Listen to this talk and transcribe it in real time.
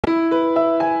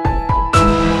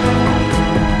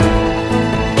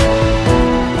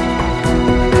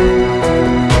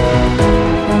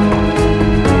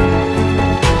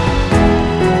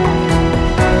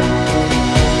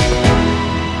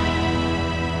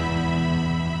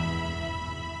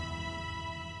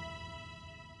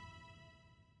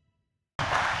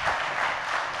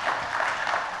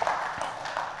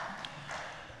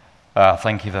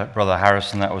Thank you, Brother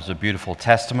Harrison. That was a beautiful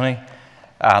testimony.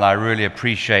 And I really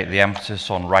appreciate the emphasis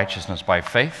on righteousness by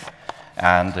faith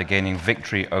and gaining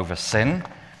victory over sin.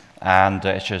 And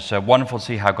it's just wonderful to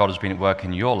see how God has been at work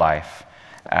in your life.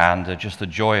 And just the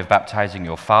joy of baptizing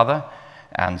your father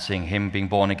and seeing him being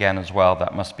born again as well.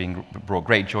 That must have brought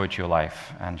great joy to your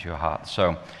life and to your heart.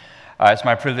 So it's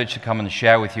my privilege to come and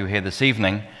share with you here this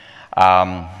evening.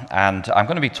 And I'm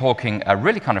going to be talking,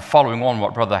 really kind of following on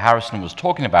what Brother Harrison was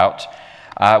talking about.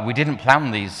 We didn't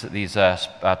plan these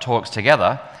talks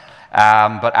together,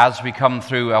 but as we come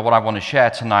through what I want to share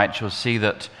tonight, you'll see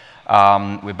that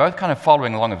we're both kind of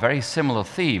following along a very similar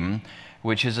theme,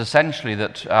 which is essentially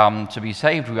that to be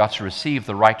saved, we are to receive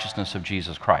the righteousness of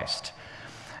Jesus Christ.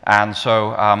 And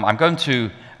so I'm going to,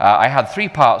 I had 3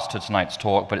 parts to tonight's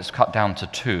talk, but it's cut down to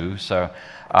 2, so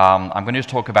I'm going to just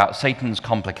talk about Satan's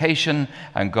complication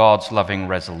and God's loving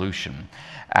resolution.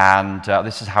 And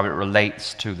this is how it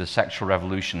relates to the sexual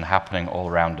revolution happening all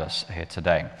around us here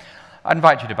today. I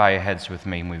invite you to bow your heads with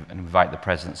me and invite the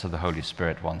presence of the Holy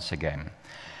Spirit once again.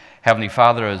 Heavenly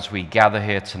Father, as we gather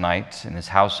here tonight in this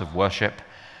house of worship,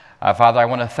 Father, I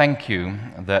want to thank you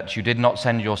that you did not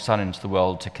send your Son into the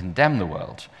world to condemn the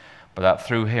world, but that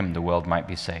through him the world might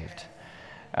be saved.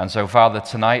 And so, Father,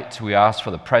 tonight we ask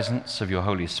for the presence of your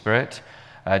Holy Spirit.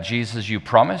 Jesus, you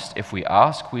promised, if we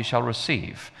ask, we shall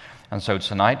receive. And so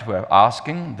tonight we're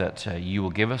asking that you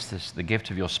will give us the gift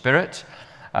of your Spirit,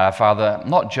 Father,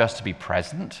 not just to be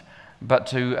present, but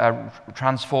to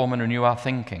transform and renew our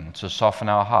thinking, to soften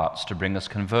our hearts, to bring us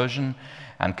conversion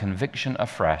and conviction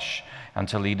afresh, and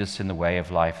to lead us in the way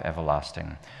of life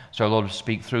everlasting. So, Lord,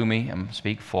 speak through me and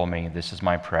speak for me. This is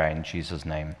my prayer in Jesus'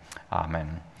 name.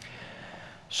 Amen.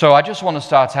 So I just want to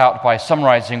start out by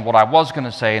summarizing what I was going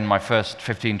to say in my first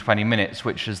 15-20 minutes,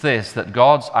 which is this, that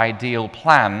God's ideal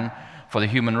plan for the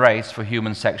human race, for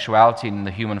human sexuality and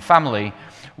the human family,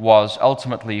 was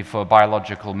ultimately for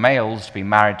biological males to be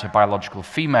married to biological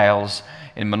females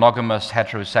in monogamous,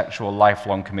 heterosexual,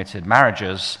 lifelong committed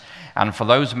marriages, and for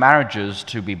those marriages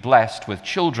to be blessed with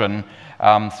children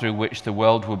through which the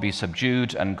world will be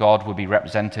subdued and God will be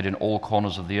represented in all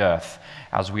corners of the earth,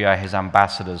 as we are his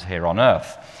ambassadors here on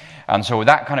earth. And so with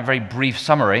that kind of very brief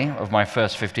summary of my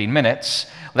first 15 minutes,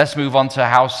 let's move on to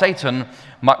how Satan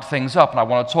mucked things up. And I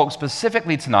want to talk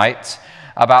specifically tonight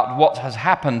about what has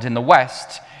happened in the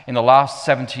West in the last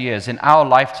 70 years, in our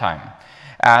lifetime.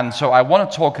 And so I want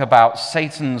to talk about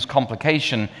Satan's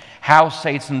complication, how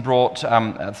Satan brought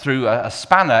through a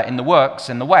spanner in the works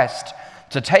in the West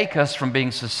to take us from being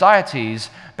societies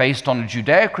based on a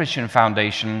Judeo-Christian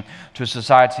foundation to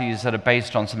societies that are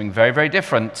based on something very, very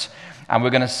different. And we're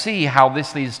going to see how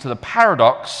this leads to the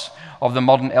paradox of the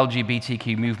modern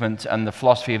LGBTQ movement and the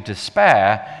philosophy of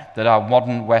despair that our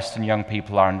modern Western young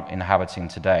people are inhabiting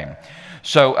today.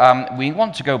 So we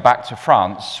want to go back to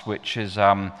France, which is,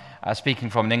 speaking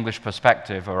from an English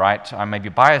perspective, all right, I may be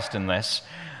biased in this,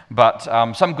 but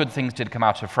some good things did come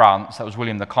out of France. That was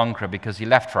William the Conqueror, because he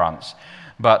left France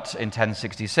but in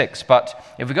 1066. But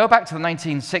if we go back to the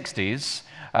 1960s,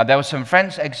 there were some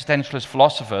French existentialist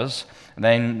philosophers.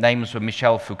 Their names were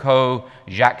Michel Foucault,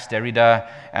 Jacques Derrida,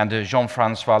 and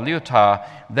Jean-François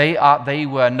Lyotard. They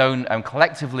were known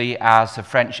collectively as the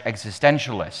French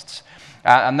existentialists.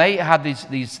 And they had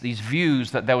these views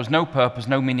that there was no purpose,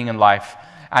 no meaning in life,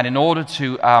 and in order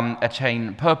to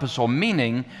attain purpose or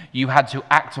meaning, you had to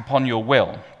act upon your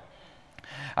will.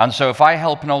 And so if I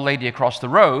help an old lady across the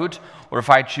road, or if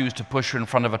I choose to push her in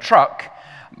front of a truck,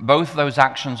 both of those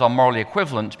actions are morally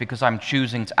equivalent because I'm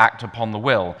choosing to act upon the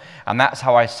will. And that's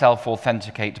how I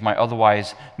self-authenticate my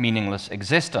otherwise meaningless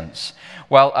existence.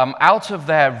 Well, out of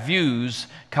their views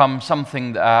comes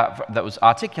something that was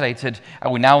articulated,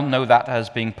 and we now know that as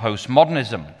being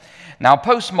postmodernism. Now,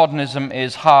 postmodernism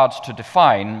is hard to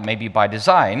define, maybe by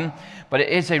design, but it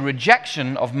is a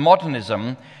rejection of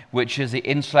modernism, which is the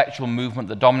intellectual movement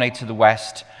that dominated the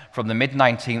West from the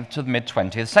mid-19th to the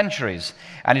mid-20th centuries.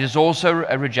 And it is also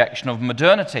a rejection of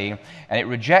modernity, and it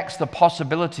rejects the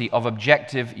possibility of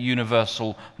objective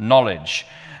universal knowledge.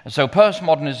 So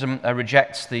postmodernism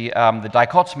rejects the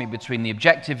dichotomy between the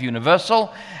objective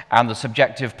universal and the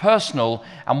subjective personal,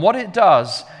 and what it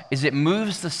does is it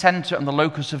moves the center and the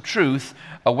locus of truth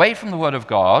away from the Word of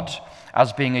God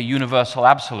as being a universal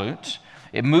absolute.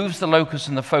 It moves the locus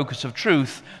and the focus of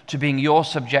truth to being your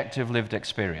subjective lived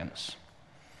experience,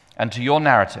 and to your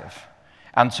narrative,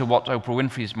 and to what Oprah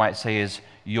Winfrey might say is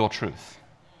your truth.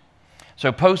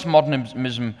 So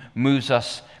postmodernism moves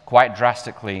us quite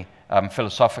drastically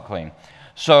philosophically.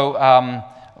 So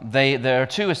there are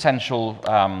two essential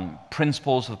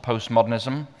principles of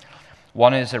postmodernism.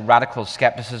 One is a radical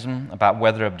skepticism about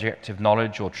whether objective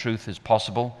knowledge or truth is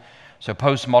possible. So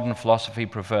postmodern philosophy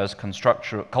prefers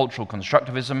cultural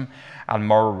constructivism and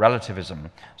moral relativism.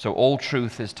 So all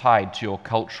truth is tied to your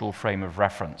cultural frame of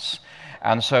reference.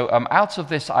 And so out of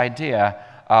this idea,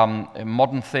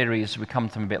 modern theories, we come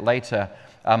to them a bit later,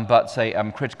 but say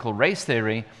critical race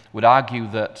theory would argue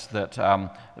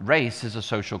that race is a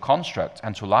social construct,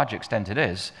 and to a large extent it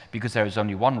is, because there is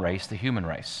only one race, the human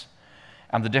race.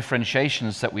 And the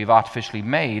differentiations that we've artificially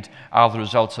made are the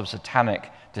results of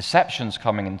satanic deceptions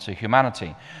coming into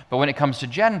humanity. But when it comes to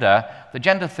gender, the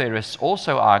gender theorists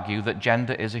also argue that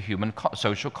gender is a human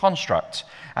social construct,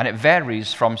 and it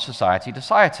varies from society to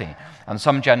society. And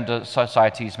some gender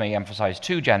societies may emphasize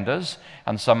 2 genders,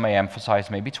 and some may emphasize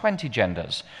maybe 20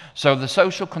 genders. So the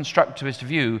social constructivist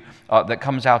view that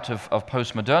comes out of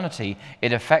postmodernity,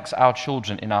 it affects our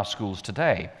children in our schools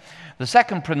today. The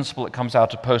second principle that comes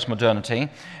out of postmodernity,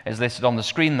 is listed on the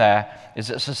screen there, is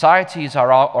that societies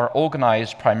are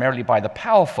organized primarily by the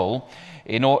powerful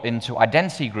into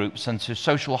identity groups and to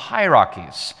social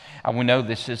hierarchies. And we know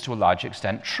this is to a large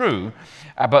extent true,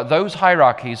 but those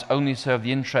hierarchies only serve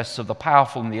the interests of the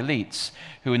powerful and the elites,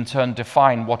 who in turn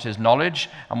define what is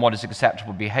knowledge and what is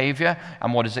acceptable behavior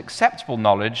and what is acceptable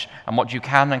knowledge and what you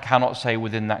can and cannot say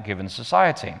within that given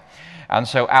society. And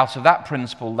so out of that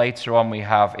principle, later on, we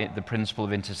have the principle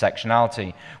of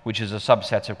intersectionality, which is a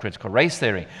subset of critical race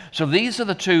theory. So these are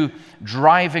the 2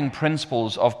 driving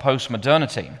principles of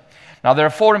postmodernity. Now, there are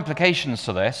 4 implications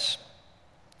to this.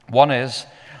 One is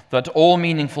that all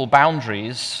meaningful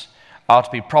boundaries are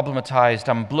to be problematized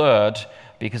and blurred,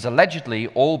 because allegedly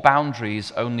all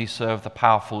boundaries only serve the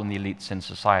powerful and the elites in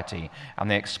society, and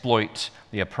they exploit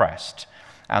the oppressed.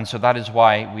 And so that is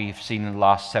why we've seen in the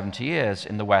last 70 years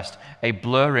in the West a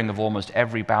blurring of almost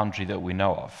every boundary that we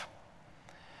know of.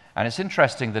 And it's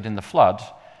interesting that in the flood,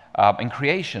 in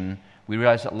creation, we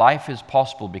realize that life is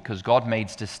possible because God made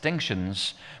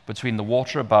distinctions between the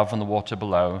water above and the water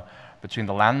below, between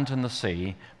the land and the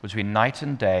sea, between night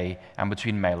and day, and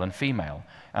between male and female.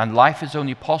 And life is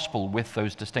only possible with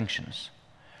those distinctions.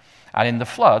 And in the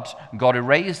flood, God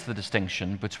erased the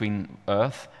distinction between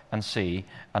earth and sea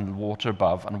and water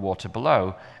above and water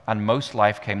below, and most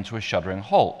life came to a shuddering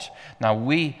halt. Now,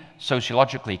 we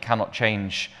sociologically cannot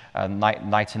change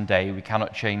night and day, we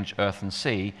cannot change earth and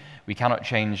sea, we cannot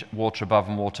change water above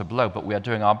and water below, but we are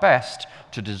doing our best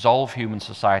to dissolve human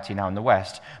society now in the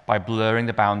West by blurring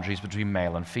the boundaries between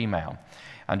male and female.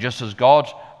 And just as God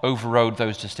overrode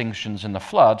those distinctions in the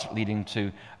flood, leading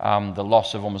to the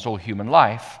loss of almost all human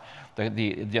life,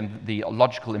 the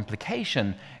logical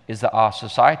implication is that our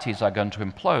societies are going to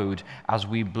implode as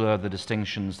we blur the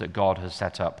distinctions that God has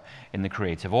set up in the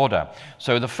creative order.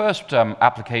 So the first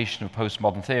application of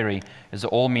postmodern theory is that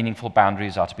all meaningful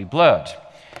boundaries are to be blurred.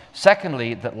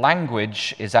 Secondly, that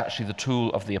language is actually the tool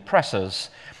of the oppressors,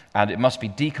 and it must be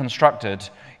deconstructed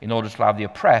in order to allow the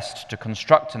oppressed to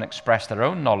construct and express their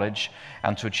own knowledge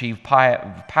and to achieve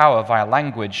power via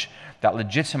language that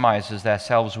legitimizes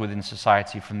themselves within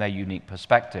society from their unique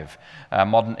perspective.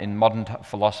 In modern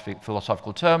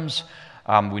philosophical terms,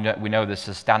 we know this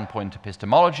as standpoint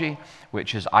epistemology,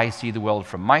 which is I see the world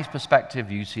from my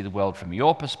perspective, you see the world from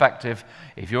your perspective.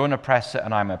 If you're an oppressor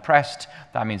and I'm oppressed,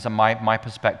 that means that my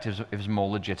perspective is more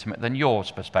legitimate than yours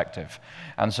perspective.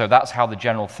 And so that's how the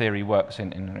general theory works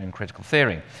in critical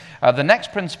theory. The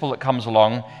next principle that comes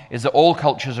along is that all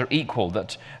cultures are equal,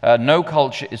 that no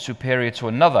culture is superior to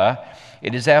another.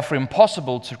 It is therefore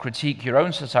impossible to critique your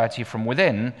own society from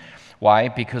within. Why?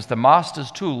 Because the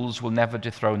master's tools will never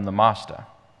dethrone the master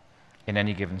in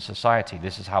any given society.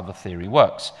 This is how the theory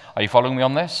works. Are you following me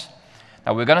on this?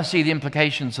 Now, we're going to see the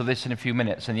implications of this in a few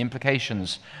minutes, and the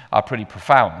implications are pretty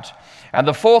profound. And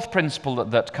the fourth principle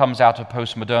that comes out of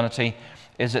postmodernity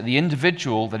is that the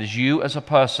individual, that is you as a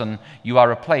person, you are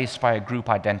replaced by a group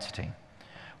identity.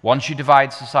 Once you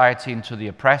divide society into the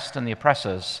oppressed and the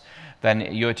oppressors, then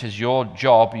it is your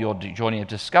job, your journey of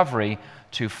discovery,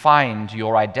 to find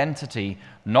your identity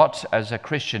not as a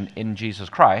Christian in Jesus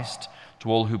Christ. To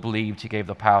all who believed, he gave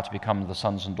the power to become the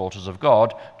sons and daughters of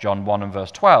God, John 1 and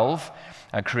verse 12,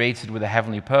 created with a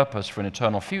heavenly purpose for an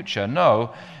eternal future.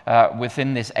 No,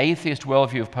 within this atheist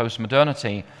worldview of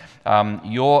postmodernity,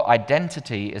 your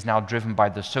identity is now driven by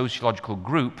the sociological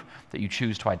group that you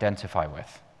choose to identify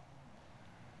with.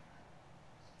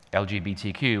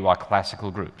 LGBTQ are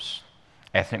classical groups.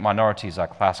 Ethnic minorities are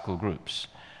classical groups.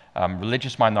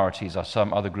 Religious minorities are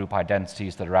some other group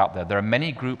identities that are out there. There are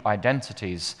many group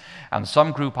identities, and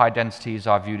some group identities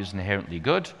are viewed as inherently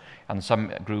good, and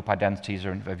some group identities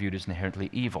are viewed as inherently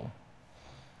evil.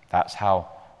 That's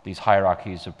how these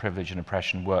hierarchies of privilege and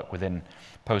oppression work within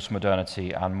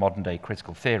postmodernity and modern-day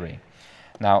critical theory.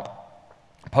 Now,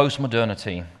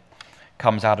 postmodernity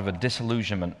comes out of a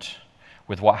disillusionment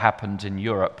with what happened in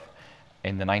Europe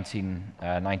in the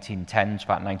 1910s,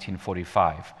 about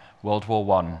 1945, World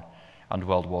War I and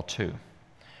World War II.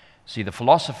 See, the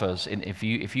philosophers, if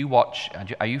you watch,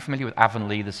 are you familiar with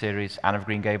Avonlea, the series, Anne of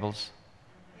Green Gables?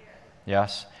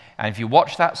 Yes? And if you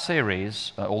watch that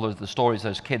series, all of the stories of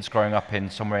those kids growing up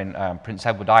in somewhere in Prince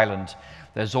Edward Island,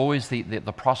 there's always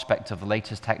the prospect of the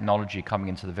latest technology coming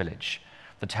into the village.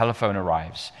 The telephone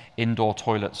arrives, indoor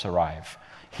toilets arrive,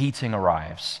 heating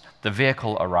arrives, the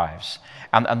vehicle arrives.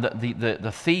 And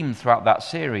the theme throughout that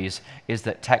series is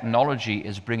that technology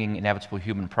is bringing inevitable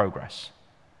human progress.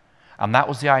 And that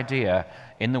was the idea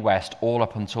in the West all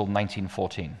up until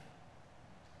 1914.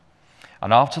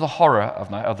 And after the horror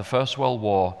of the First World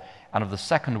War and of the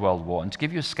Second World War, and to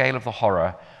give you a scale of the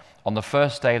horror, on the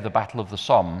first day of the Battle of the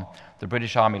Somme, the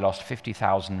British Army lost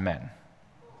 50,000 men.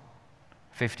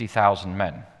 50,000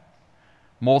 men.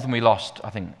 More than we lost, I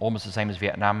think, almost the same as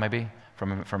Vietnam, maybe,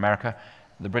 from America.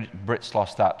 The Brits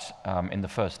lost that in the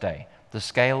first day. The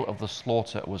scale of the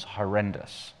slaughter was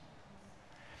horrendous.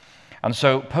 And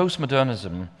so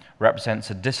postmodernism represents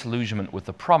a disillusionment with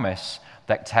the promise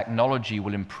that technology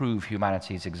will improve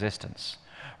humanity's existence.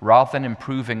 Rather than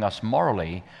improving us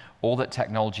morally, all that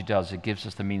technology does, it gives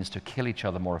us the means to kill each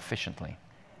other more efficiently.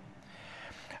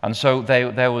 And so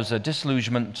there was a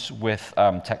disillusionment with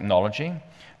technology.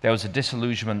 There was a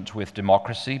disillusionment with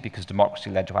democracy, because democracy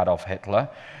led to Adolf Hitler.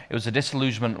 It was a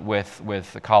disillusionment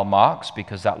with Karl Marx,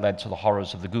 because that led to the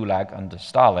horrors of the Gulag under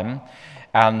Stalin.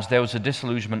 And there was a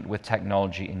disillusionment with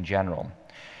technology in general.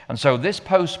 And so this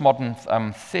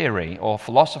postmodern theory or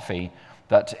philosophy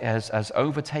that has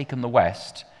overtaken the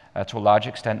West to a large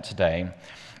extent today,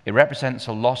 it represents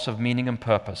a loss of meaning and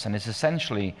purpose, and is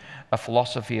essentially a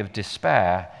philosophy of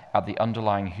despair at the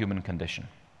underlying human condition.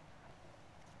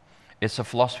 It's a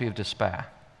philosophy of despair.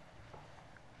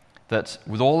 That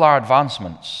with all our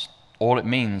advancements, all it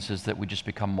means is that we just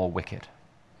become more wicked.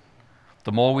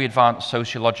 The more we advance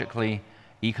sociologically,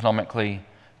 economically,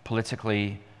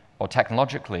 politically, or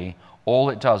technologically,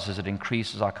 all it does is it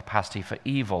increases our capacity for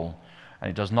evil, and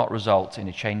it does not result in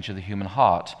a change of the human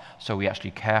heart, so we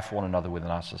actually care for one another within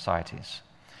our societies.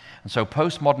 And so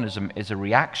postmodernism is a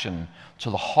reaction to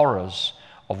the horrors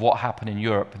of what happened in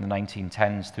Europe in the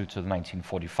 1910s through to the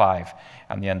 1945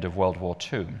 and the end of World War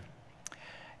II.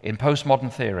 In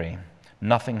postmodern theory,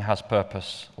 nothing has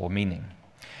purpose or meaning.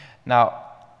 Now,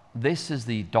 this is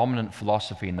the dominant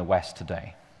philosophy in the West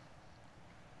today.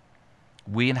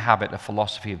 We inhabit a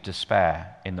philosophy of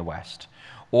despair in the West.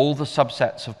 All the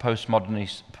subsets of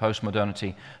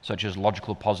postmodernity, such as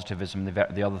logical positivism,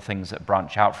 the other things that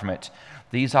branch out from it,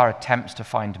 these are attempts to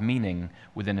find meaning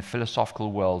within a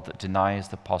philosophical world that denies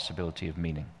the possibility of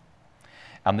meaning.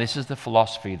 And this is the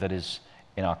philosophy that is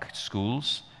in our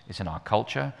schools, it's in our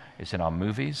culture, it's in our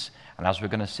movies, and as we're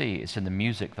going to see, it's in the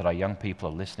music that our young people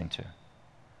are listening to.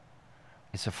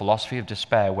 It's a philosophy of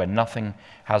despair where nothing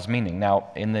has meaning. Now,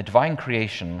 in the divine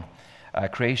creation,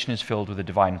 creation is filled with a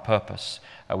divine purpose.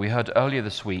 We heard earlier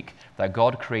this week that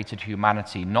God created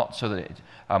humanity not so that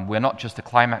we're not just the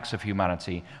climax of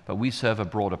humanity, but we serve a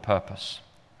broader purpose.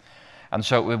 And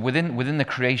so within the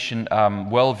creation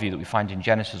worldview that we find in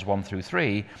Genesis 1 through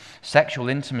 3, sexual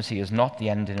intimacy is not the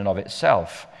end in and of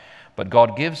itself, but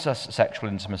God gives us sexual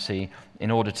intimacy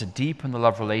in order to deepen the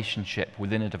love relationship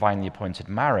within a divinely appointed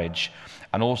marriage,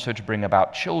 and also to bring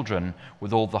about children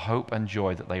with all the hope and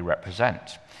joy that they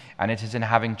represent. And it is in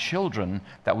having children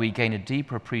that we gain a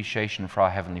deeper appreciation for our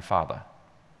Heavenly Father.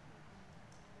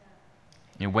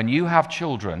 You know, when you have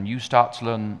children, you start to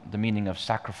learn the meaning of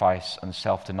sacrifice and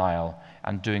self-denial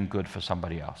and doing good for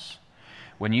somebody else.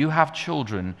 When you have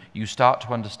children, you start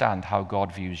to understand how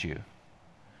God views you.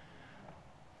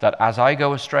 That as I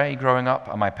go astray growing up,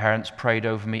 and my parents prayed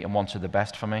over me and wanted the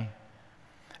best for me,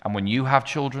 and when you have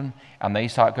children and they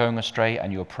start going astray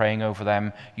and you're praying over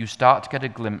them, you start to get a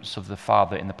glimpse of the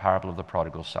Father in the parable of the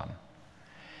prodigal son.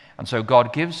 And so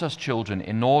God gives us children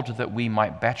in order that we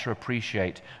might better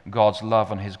appreciate God's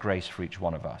love and his grace for each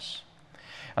one of us.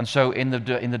 And so in the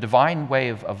divine way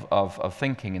of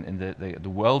thinking, in the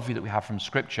worldview that we have from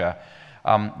Scripture,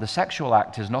 the sexual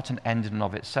act is not an end in and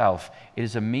of itself. It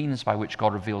is a means by which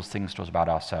God reveals things to us about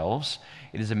ourselves.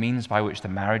 It is a means by which the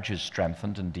marriage is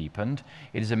strengthened and deepened.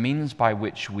 It is a means by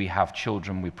which we have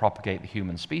children, we propagate the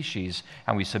human species,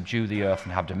 and we subdue the earth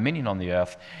and have dominion on the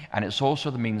earth. And it's also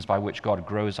the means by which God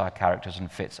grows our characters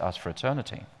and fits us for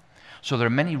eternity. So there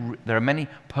are many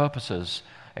purposes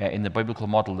in the biblical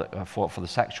model for the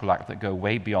sexual act that go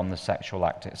way beyond the sexual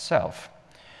act itself.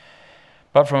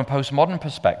 But from a postmodern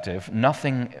perspective,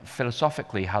 nothing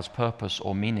philosophically has purpose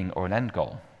or meaning or an end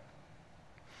goal.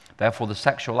 Therefore, the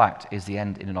sexual act is the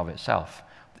end in and of itself.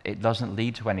 It doesn't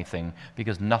lead to anything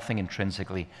because nothing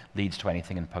intrinsically leads to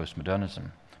anything in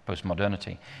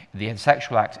postmodernity. The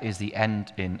sexual act is the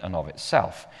end in and of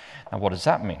itself. Now, what does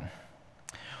that mean?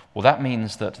 Well, that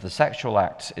means that the sexual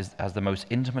act has the most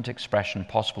intimate expression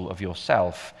possible of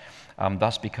yourself,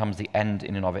 thus becomes the end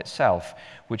in and of itself,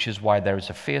 which is why there is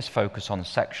a fierce focus on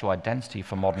sexual identity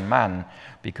for modern man,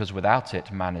 because without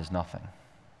it, man is nothing.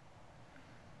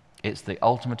 It's the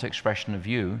ultimate expression of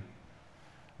you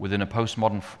within a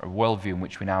postmodern worldview in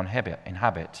which we now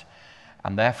inhabit,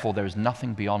 and therefore there is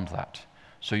nothing beyond that.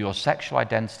 So your sexual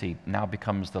identity now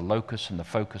becomes the locus and the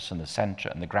focus and the center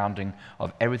and the grounding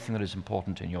of everything that is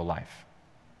important in your life.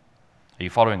 Are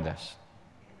you following this?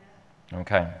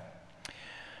 Okay.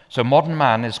 So modern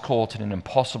man is caught in an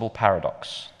impossible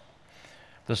paradox.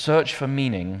 The search for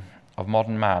meaning of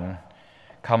modern man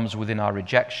comes within our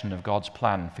rejection of God's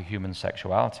plan for human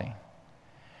sexuality.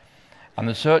 And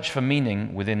the search for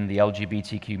meaning within the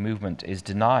LGBTQ movement is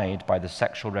denied by the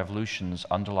sexual revolution's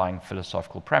underlying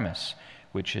philosophical premise,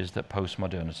 which is that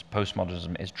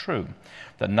postmodernism is true,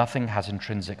 that nothing has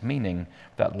intrinsic meaning,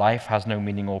 that life has no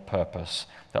meaning or purpose,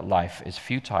 that life is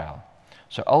futile.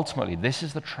 So ultimately, this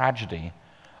is the tragedy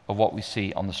of what we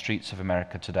see on the streets of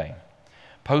America today.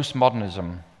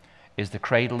 Postmodernism is the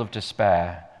cradle of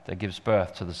despair that gives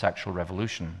birth to the sexual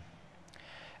revolution.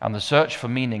 And the search for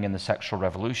meaning in the sexual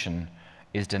revolution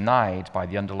is denied by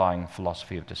the underlying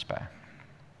philosophy of despair.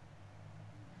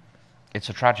 It's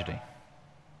a tragedy.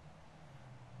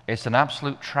 It's an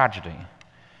absolute tragedy.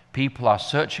 People are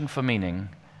searching for meaning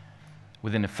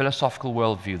within a philosophical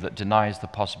worldview that denies the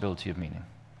possibility of meaning.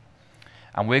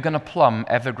 And we're going to plumb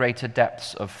ever greater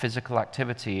depths of physical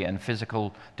activity and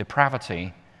physical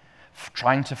depravity,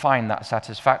 trying to find that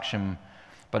satisfaction.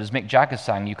 But as Mick Jagger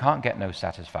sang, you can't get no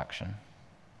satisfaction.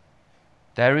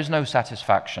 There is no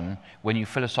satisfaction when you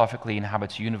philosophically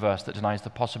inhabit a universe that denies the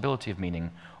possibility of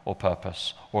meaning or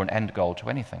purpose or an end goal to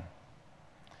anything.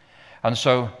 And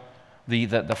so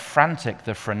the frantic,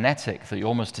 the frenetic, the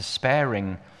almost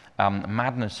despairing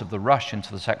madness of the rush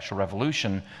into the sexual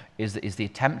revolution is the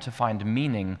attempt to find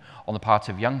meaning on the part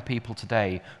of young people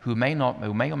today who may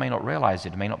or may not realize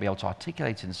it, may not be able to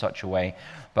articulate it in such a way,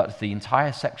 but the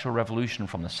entire sexual revolution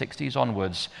from the 60s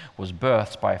onwards was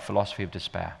birthed by a philosophy of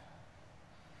despair.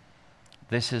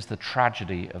 This is the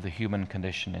tragedy of the human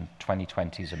condition in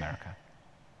 2020's America.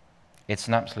 It's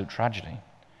an absolute tragedy.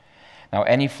 Now,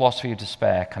 any philosophy of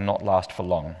despair cannot last for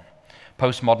long.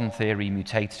 Postmodern theory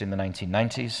mutated in the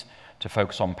 1990s to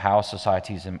focus on power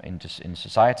societies in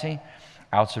society,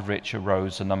 out of which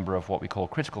arose a number of what we call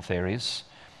critical theories.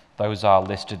 Those are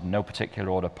listed in no particular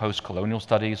order. Post-colonial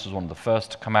studies was one of the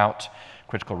first to come out.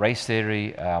 Critical race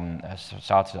theory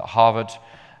started at Harvard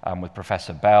with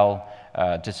Professor Bell.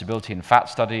 Disability and fat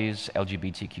studies,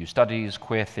 LGBTQ studies,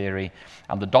 queer theory,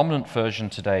 and the dominant version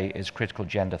today is critical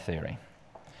gender theory.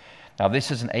 Now,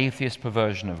 this is an atheist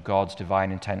perversion of God's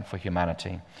divine intent for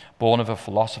humanity, born of a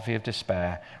philosophy of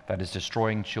despair that is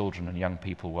destroying children and young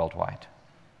people worldwide.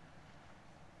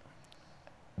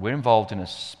 We're involved in a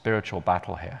spiritual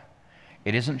battle here.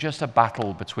 It isn't just a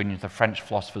battle between the French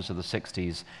philosophers of the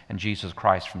 60s and Jesus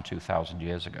Christ from 2,000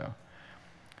 years ago.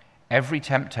 Every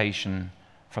temptation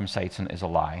from Satan is a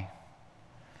lie.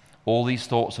 All these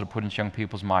thoughts that are put into young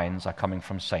people's minds are coming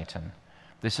from Satan.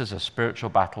 This is a spiritual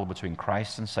battle between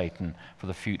Christ and Satan for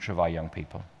the future of our young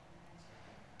people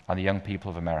and the young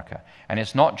people of America. And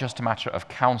it's not just a matter of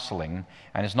counseling,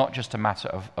 and it's not just a matter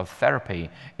of therapy,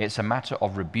 it's a matter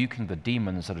of rebuking the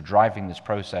demons that are driving this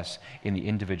process in the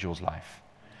individual's life.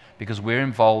 Because we're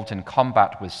involved in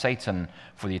combat with Satan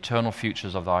for the eternal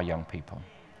futures of our young people.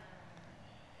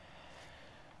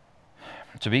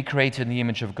 To be created in the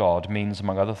image of God means,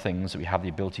 among other things, that we have the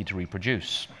ability to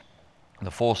reproduce. The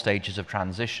 4 stages of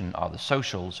transition are the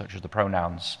social, such as the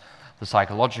pronouns, the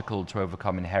psychological, to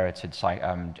overcome inherited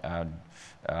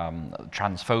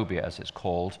transphobia, as it's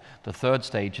called. The 3rd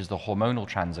stage is the hormonal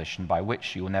transition, by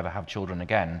which you will never have children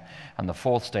again. And the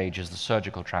 4th stage is the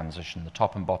surgical transition, the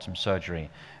top and bottom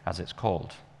surgery, as it's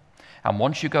called. And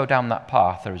once you go down that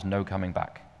path, there is no coming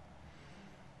back.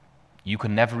 You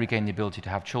can never regain the ability to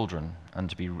have children and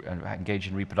to be engaged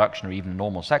in reproduction or even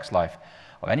normal sex life,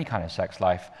 or any kind of sex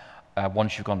life,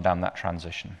 once you've gone down that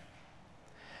transition.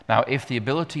 Now, if the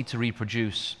ability to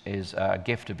reproduce is a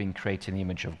gift of being created in the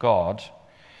image of God,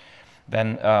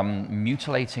 then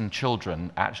mutilating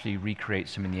children actually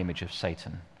recreates them in the image of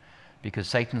Satan,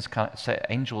 because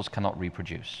angels cannot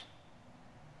reproduce.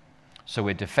 So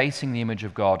we're defacing the image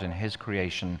of God in his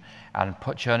creation and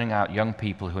churning out young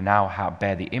people who now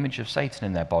bear the image of Satan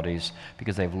in their bodies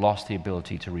because they've lost the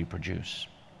ability to reproduce.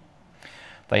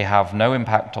 They have no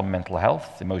impact on mental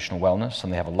health, emotional wellness,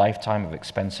 and they have a lifetime of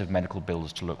expensive medical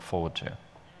bills to look forward to.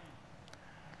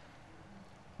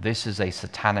 This is a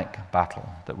satanic battle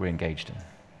that we're engaged in.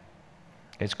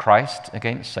 It's Christ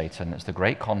against Satan. It's the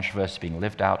great controversy being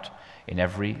lived out in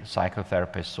every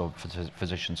psychotherapist or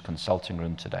physician's consulting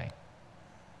room today.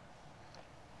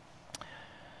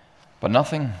 But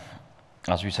nothing,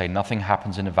 as we say, nothing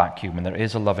happens in a vacuum, and there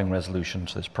is a loving resolution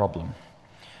to this problem.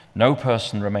 No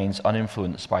person remains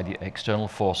uninfluenced by the external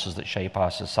forces that shape our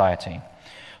society.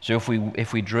 So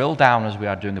if we drill down, as we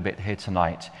are doing a bit here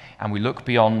tonight, and we look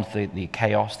beyond the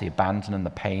chaos, the abandon, and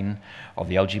the pain of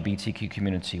the LGBTQ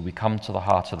community, we come to the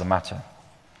heart of the matter.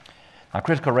 Now,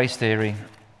 critical race theory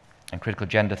and critical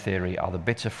gender theory are the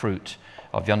bitter fruit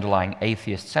of the underlying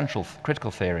atheist central critical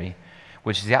theory,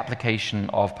 which is the application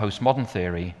of postmodern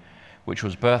theory, which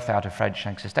was birthed out of French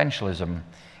existentialism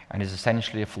and is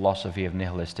essentially a philosophy of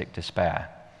nihilistic despair.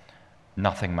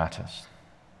 Nothing matters.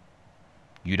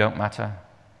 You don't matter.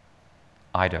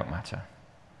 I don't matter.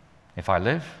 If I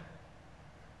live,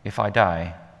 if I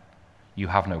die, you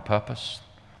have no purpose.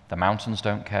 The mountains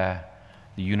don't care.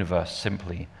 The universe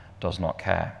simply does not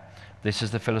care. This is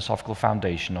the philosophical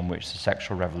foundation on which the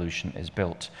sexual revolution is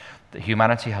built. That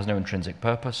humanity has no intrinsic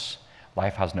purpose.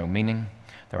 Life has no meaning.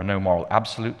 There are no moral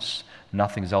absolutes.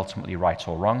 Nothing is ultimately right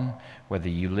or wrong. Whether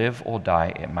you live or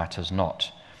die, it matters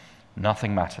not.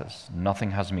 Nothing matters.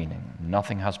 Nothing has meaning.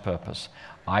 Nothing has purpose.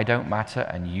 I don't matter,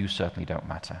 and you certainly don't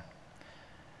matter.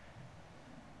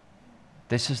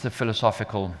 This is the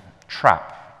philosophical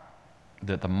trap,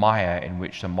 the mire in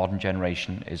which the modern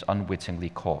generation is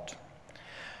unwittingly caught.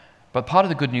 But part of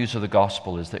the good news of the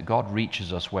gospel is that God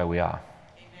reaches us where we are.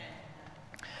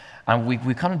 And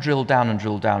we kind of drill down and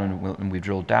drill down and we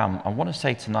drill down. I want to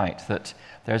say tonight that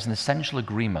there's an essential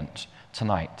agreement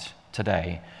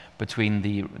today, between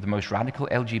the most radical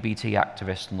LGBT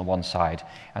activists on the one side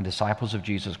and disciples of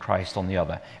Jesus Christ on the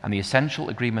other. And the essential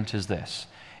agreement is this,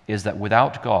 is that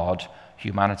without God,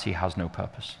 humanity has no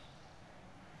purpose.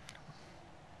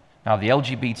 Now, the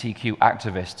LGBTQ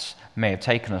activists may have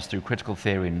taken us through critical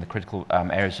theory and the critical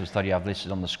areas of study I've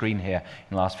listed on the screen here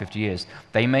in the last 50 years.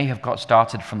 They may have got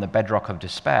started from the bedrock of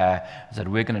despair and said,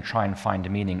 we're going to try and find a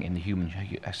meaning in the human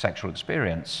sexual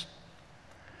experience.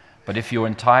 But if your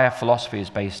entire philosophy is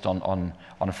based on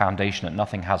a foundation that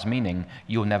nothing has meaning,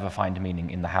 you'll never find meaning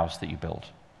in the house that you build.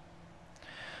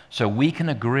 So we can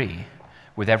agree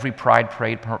with every pride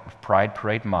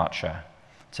parade marcher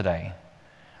today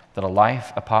that a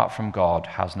life apart from God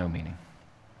has no meaning.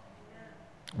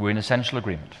 We're in essential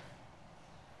agreement.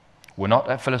 We're not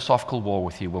at philosophical war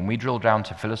with you. When we drill down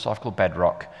to philosophical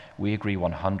bedrock, we agree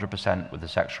 100% with the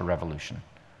sexual revolution.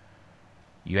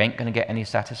 You ain't going to get any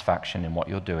satisfaction in what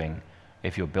you're doing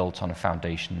if you're built on a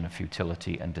foundation of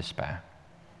futility and despair.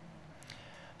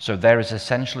 So there is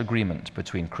essential agreement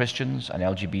between Christians and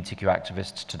LGBTQ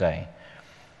activists today.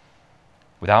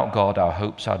 Without God, our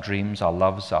hopes, our dreams, our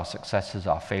loves, our successes,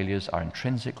 our failures are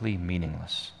intrinsically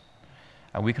meaningless.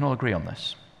 And we can all agree on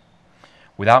this.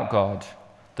 Without God,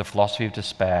 the philosophy of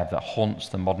despair that haunts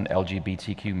the modern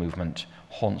LGBTQ movement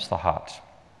haunts the heart.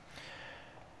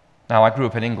 Now, I grew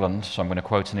up in England, so I'm going to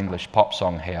quote an English pop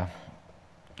song here.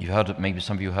 You've heard of, maybe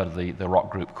some of you heard of the rock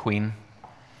group Queen.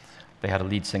 They had a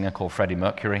lead singer called Freddie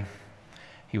Mercury.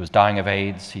 He was dying of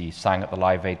AIDS. He sang at the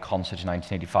Live Aid concert in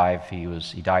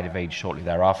 1985. He died of AIDS shortly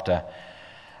thereafter.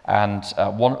 And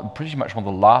pretty much one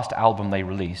of the last albums they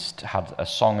released had a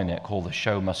song in it called The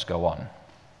Show Must Go On.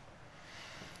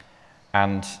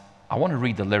 And I want to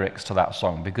read the lyrics to that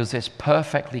song because this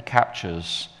perfectly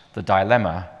captures the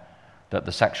dilemma that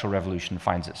the sexual revolution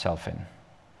finds itself in.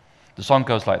 The song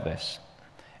goes like this.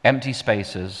 Empty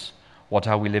spaces, what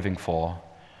are we living for?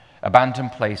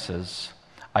 Abandoned places,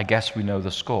 I guess we know the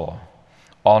score.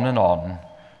 On and on,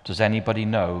 does anybody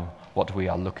know what we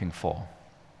are looking for?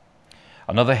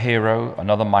 Another hero,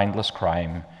 another mindless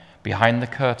crime, behind the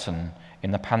curtain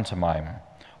in the pantomime.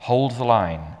 Hold the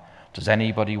line, does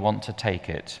anybody want to take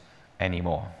it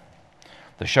anymore?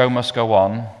 The show must go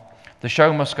on, the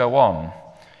show must go on.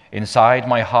 Inside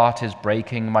my heart is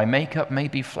breaking, my makeup may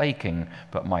be flaking,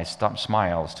 but my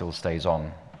smile still stays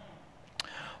on.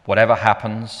 Whatever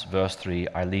happens, verse 3,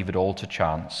 I leave it all to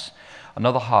chance.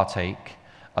 Another heartache,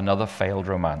 another failed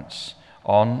romance.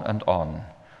 On and on.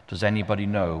 Does anybody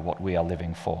know what we are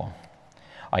living for?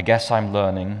 I guess I'm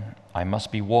learning. I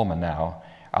must be warmer now.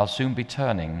 I'll soon be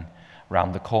turning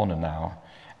round the corner now.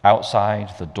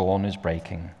 Outside, the dawn is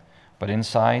breaking. But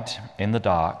inside, in the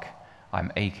dark,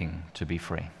 I'm aching to be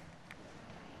free.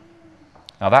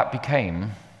 Now that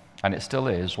became, and it still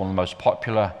is, one of the most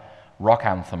popular rock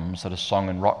anthems that are sung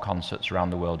in rock concerts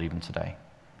around the world even today.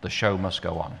 The show must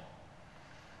go on.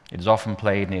 It is often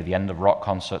played near the end of rock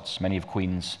concerts. Many of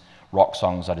Queen's rock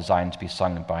songs are designed to be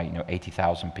sung by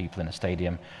 80,000 people in a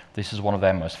stadium. This is one of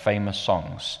their most famous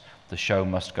songs, The Show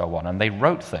Must Go On. And they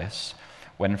wrote this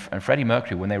when Freddie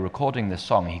Mercury, when they were recording this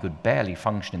song, he could barely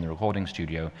function in the recording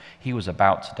studio. He was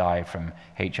about to die from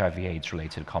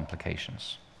HIV/AIDS-related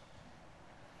complications.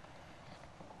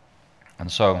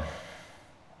 And so,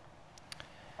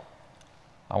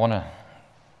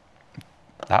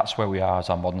 that's where we are as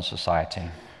our modern society.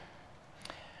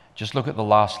 Just look at the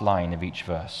last line of each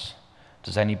verse.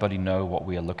 Does anybody know what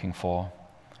we are looking for?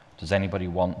 Does anybody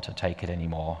want to take it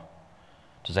anymore?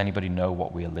 Does anybody know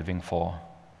what we are living for?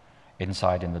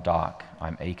 Inside in the dark,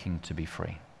 I'm aching to be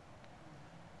free.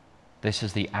 This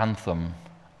is the anthem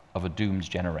of a doomed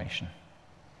generation,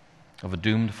 of a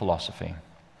doomed philosophy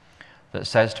that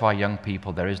says to our young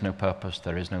people, there is no purpose,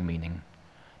 there is no meaning.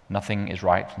 Nothing is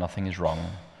right, nothing is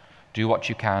wrong. Do what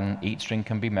you can, eat, drink,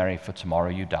 and be merry, for tomorrow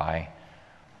you die.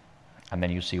 And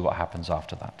then you see what happens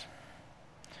after that.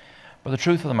 But the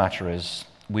truth of the matter is,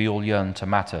 we all yearn to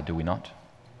matter, do we not?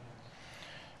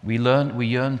 We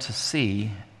yearn to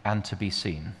see and to be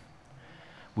seen.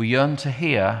 We yearn to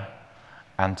hear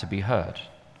and to be heard.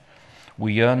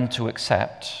 We yearn to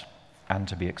accept and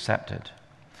to be accepted.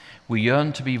 We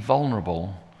yearn to be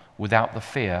vulnerable without the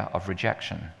fear of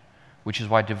rejection, which is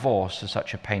why divorce is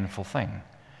such a painful thing.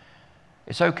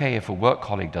 It's okay if a work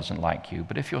colleague doesn't like you,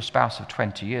 but if your spouse of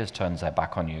 20 years turns their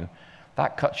back on you,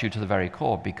 that cuts you to the very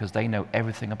core because they know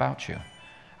everything about you,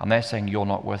 and they're saying you're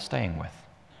not worth staying with.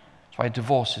 That's why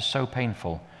divorce is so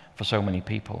painful for so many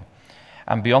people.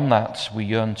 And beyond that, we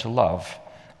yearn to love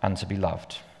and to be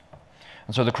loved.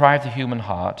 And so the cry of the human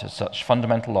heart is such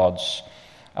fundamental odds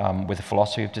with the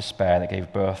philosophy of despair that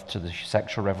gave birth to the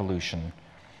sexual revolution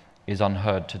is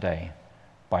unheard today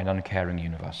by an uncaring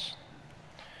universe.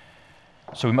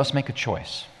 So we must make a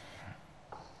choice.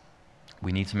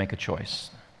 We need to make a choice.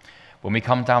 When we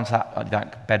come down to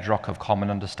that bedrock of common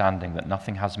understanding that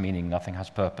nothing has meaning, nothing has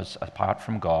purpose apart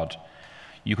from God,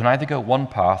 you can either go one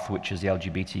path, which is the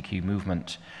LGBTQ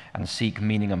movement, and seek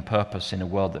meaning and purpose in a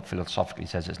world that philosophically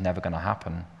says it's never going to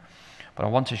happen. But I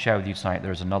want to share with you tonight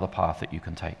there is another path that you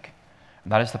can take,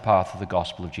 and that is the path of the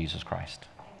gospel of Jesus Christ.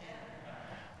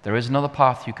 There is another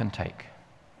path you can take.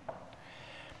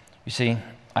 You see,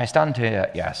 I stand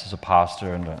here, yes, as a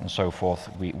pastor and so forth.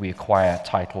 We acquire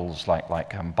titles like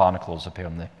barnacles appear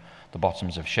on the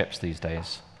bottoms of ships these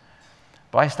days.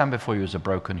 But I stand before you as a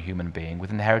broken human being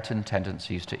with inherited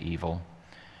tendencies to evil,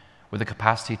 with the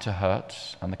capacity to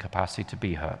hurt and the capacity to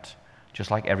be hurt,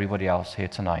 just like everybody else here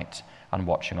tonight and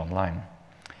watching online.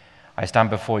 I stand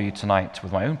before you tonight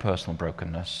with my own personal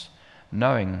brokenness,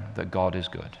 knowing that God is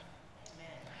good.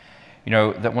 You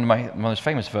know, that one of the most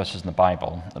famous verses in the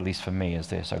Bible, at least for me, is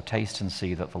this: "Oh, taste and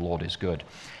see that the Lord is good."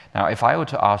 Now, if I were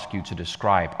to ask you to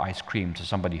describe ice cream to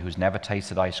somebody who's never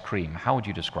tasted ice cream, how would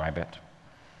you describe it?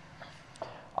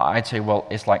 I'd say, well,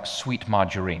 it's like sweet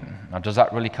margarine. Now, does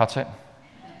that really cut it?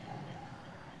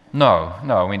 No.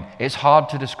 I mean, it's hard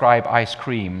to describe ice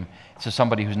cream to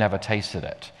somebody who's never tasted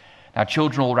it. Now,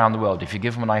 children all around the world, if you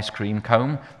give them an ice cream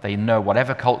cone, they know,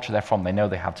 whatever culture they're from, they know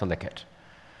they have to lick it.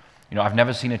 You know, I've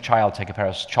never seen a child take a pair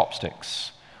of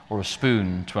chopsticks or a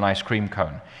spoon to an ice cream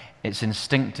cone. It's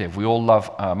instinctive. We all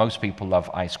love, most people love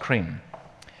ice cream.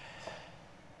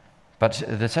 But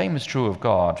the same is true of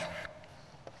God.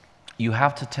 You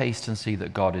have to taste and see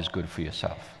that God is good for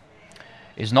yourself.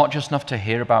 It's not just enough to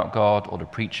hear about God or to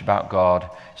preach about God.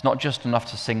 It's not just enough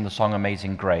to sing the song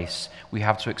Amazing Grace. We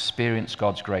have to experience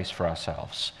God's grace for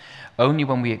ourselves. Only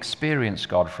when we experience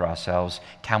God for ourselves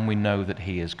can we know that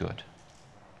He is good.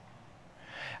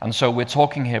 And so we're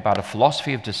talking here about a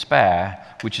philosophy of despair,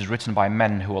 which is written by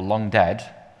men who are long dead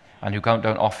and who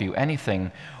don't offer you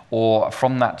anything, or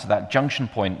from that to that junction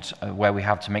point where we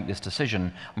have to make this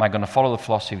decision: am I going to follow the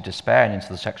philosophy of despair and into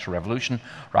the sexual revolution,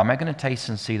 or am I going to taste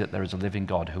and see that there is a living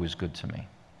God who is good to me?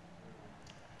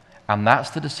 And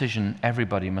that's the decision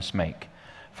everybody must make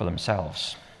for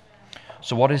themselves.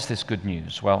 So what is this good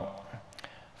news? Well,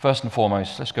 first and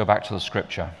foremost, let's go back to the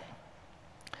scripture.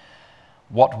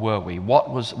 What were we?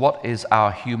 What is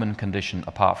our human condition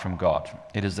apart from God?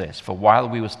 It is this: for while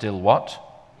we were still what?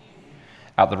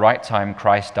 At the right time,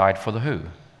 Christ died for the who?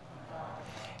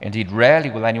 Indeed, rarely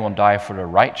will anyone die for a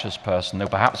righteous person, though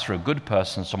perhaps for a good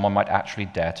person someone might actually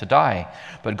dare to die.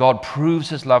 But God proves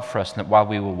His love for us, and that while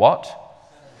we were what?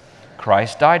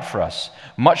 Christ died for us.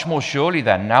 Much more surely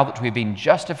then, now that we've been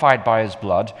justified by his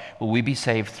blood, will we be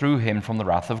saved through him from the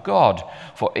wrath of God.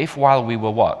 For if while we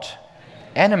were what?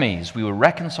 Enemies, we were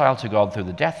reconciled to God through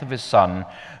the death of his Son,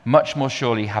 much more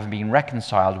surely, having been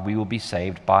reconciled, we will be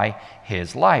saved by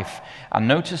his life. And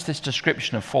notice this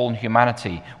description of fallen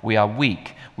humanity. We are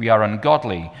weak, we are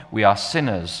ungodly, we are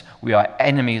sinners, we are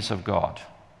enemies of God.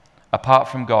 Apart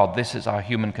from God, this is our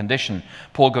human condition.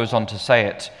 Paul goes on to say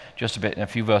it just a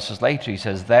few verses later. He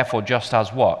says, therefore, just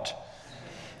as what?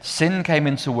 Sin came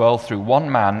into the world through one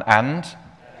man, and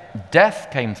death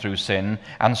came through sin,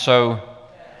 and so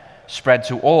spread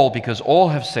to all, because all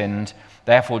have sinned.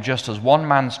 Therefore, just as one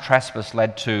man's trespass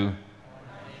led to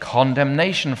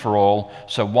condemnation for all,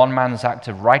 so one man's act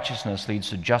of righteousness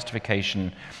leads to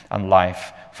justification and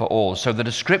life for all. So the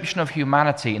description of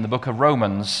humanity in the book of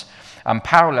Romans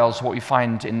parallels what we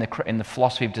find in the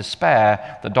philosophy of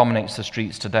despair that dominates the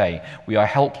streets today. We are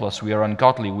helpless, we are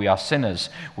ungodly, we are sinners,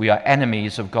 we are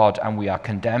enemies of God, and we are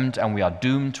condemned, and we are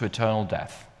doomed to eternal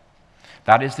death.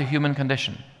 That is the human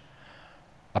condition.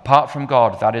 Apart from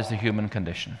God, that is the human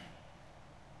condition.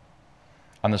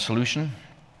 And the solution?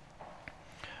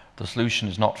 The solution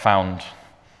is not found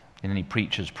in any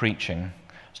preacher's preaching.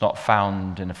 It's not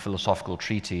found in a philosophical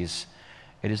treatise.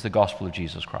 It is the gospel of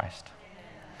Jesus Christ.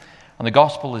 And the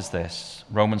gospel is this,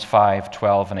 Romans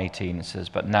 5:12 and 18, it says,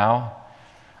 but now,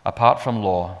 apart from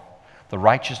law, the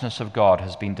righteousness of God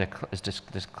has been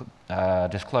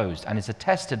disclosed and is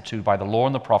attested to by the law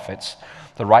and the prophets,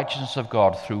 the righteousness of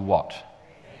God through what?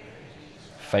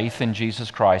 Faith in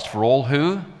Jesus Christ, for all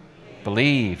who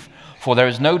believe. For there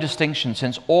is no distinction,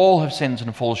 since all have sinned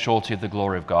and fall short of the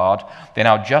glory of God. They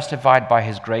are now justified by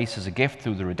his grace as a gift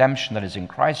through the redemption that is in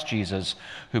Christ Jesus,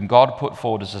 whom God put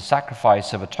forward as a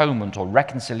sacrifice of atonement or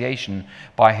reconciliation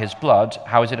by his blood.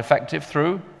 How is it effective?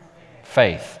 Through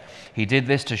faith. He did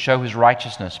this to show his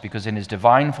righteousness, because in his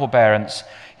divine forbearance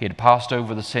he had passed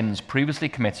over the sins previously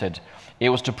committed. It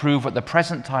was to prove at the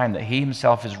present time that he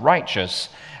himself is righteous,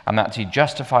 and that he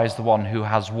justifies the one who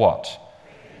has what?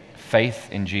 Faith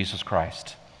in Jesus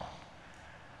Christ.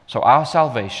 So our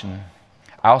salvation,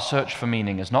 our search for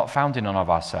meaning, is not found in and of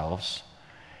ourselves.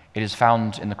 It is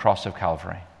found in the cross of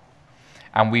Calvary.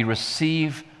 And we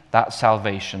receive that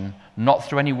salvation not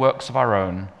through any works of our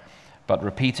own, but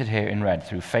repeated here in red,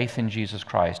 through faith in Jesus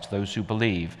Christ. Those who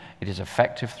believe, it is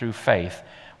effective through faith.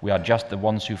 We are just the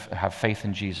ones who have faith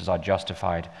in Jesus are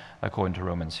justified, according to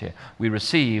Romans here. We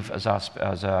receive, as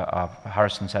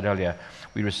Harrison said earlier,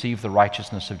 we receive the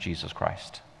righteousness of Jesus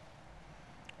Christ.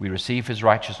 We receive his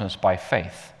righteousness by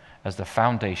faith as the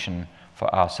foundation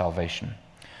for our salvation.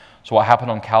 So what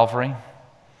happened on Calvary?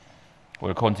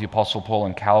 Well, according to the Apostle Paul,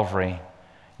 on Calvary,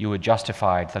 you were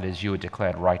justified, that is, you were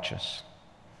declared righteous.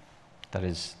 That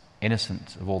is,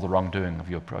 innocent of all the wrongdoing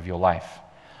of your life.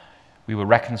 We were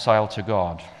reconciled to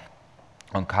God.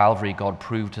 On Calvary, God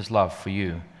proved his love for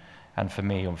you and for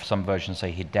me, or some versions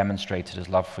say he demonstrated his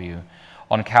love for you.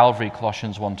 On Calvary,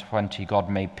 Colossians 1:20, God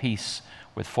made peace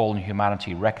with fallen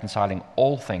humanity, reconciling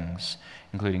all things,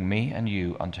 including me and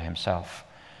you, unto himself.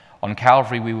 On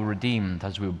Calvary, we were redeemed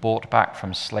as we were bought back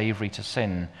from slavery to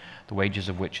sin, the wages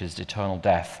of which is eternal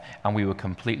death, and we were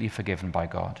completely forgiven by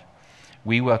God.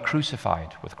 We were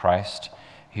crucified with Christ,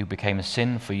 who became a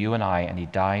sin for you and I, and he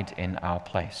died in our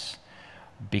place.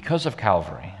 Because of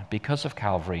Calvary,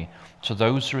 to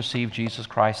those who receive Jesus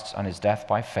Christ and his death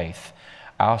by faith,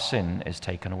 our sin is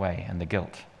taken away and the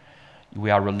guilt. We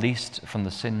are released from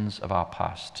the sins of our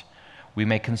past. We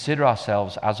may consider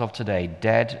ourselves, as of today,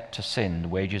 dead to sin, the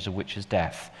wages of which is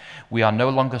death. We are no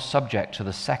longer subject to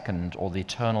the second or the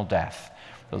eternal death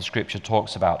that the scripture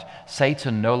talks about.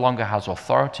 Satan no longer has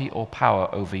authority or power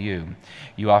over you.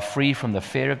 You are free from the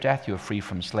fear of death, you are free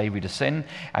from slavery to sin,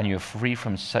 and you are free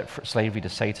from slavery to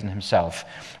Satan himself.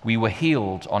 We were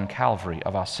healed on Calvary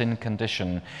of our sin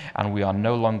condition, and we are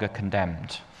no longer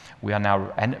condemned. We are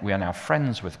now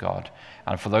friends with God,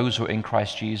 and for those who are in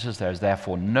Christ Jesus, there is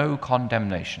therefore no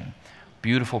condemnation.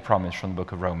 Beautiful promise from the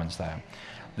book of Romans there.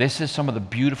 This is some of the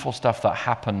beautiful stuff that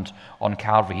happened on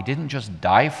Calvary. He didn't just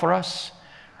die for us.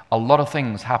 A lot of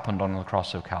things happened on the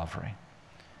cross of Calvary.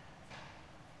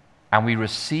 And we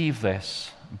receive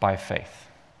this by faith.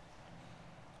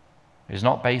 It is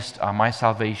not based on my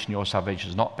salvation, your salvation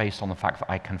is not based on the fact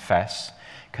that I confess.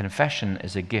 Confession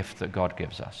is a gift that God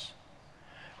gives us.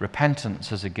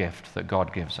 Repentance is a gift that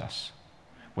God gives us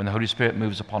when the Holy Spirit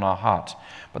moves upon our heart.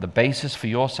 But the basis for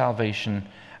your salvation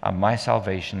and my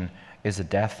salvation is the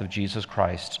death of Jesus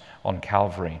Christ on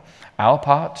Calvary. Our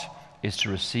part is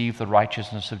to receive the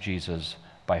righteousness of Jesus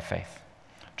by faith,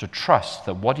 to trust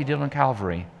that what he did on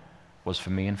Calvary was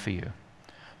for me and for you,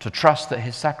 to trust that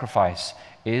his sacrifice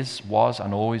is, was,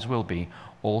 and always will be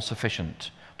all sufficient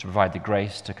to provide the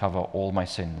grace to cover all my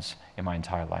sins in my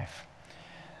entire life.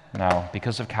 Now,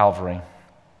 because of Calvary,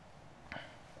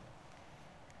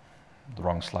 the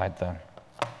wrong slide there.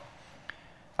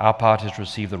 Our part is to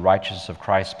receive the righteousness of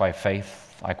Christ by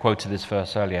faith. I quoted this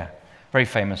verse earlier, very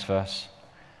famous verse.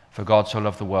 For God so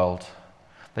loved the world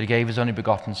that he gave his only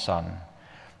begotten Son,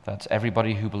 that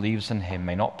everybody who believes in him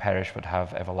may not perish but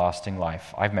have everlasting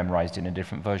life. I've memorized it in a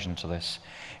different version to this.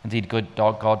 Indeed,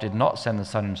 God did not send the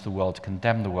Son into the world to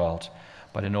condemn the world,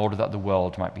 but in order that the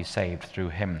world might be saved through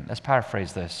him. Let's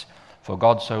paraphrase this. For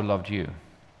God so loved you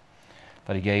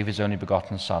that he gave his only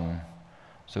begotten Son,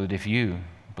 so that if you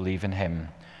believe in him,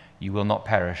 you will not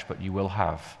perish, but you will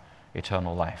have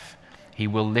eternal life. He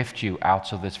will lift you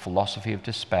out of this philosophy of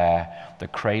despair, the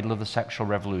cradle of the sexual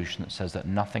revolution that says that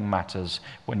nothing matters.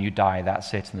 When you die,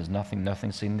 that's it, and there's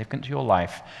nothing significant to your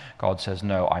life. God says,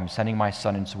 no, I'm sending my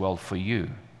Son into the world for you.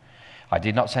 I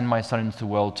did not send my Son into the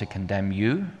world to condemn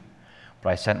you, but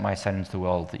I sent my Son into the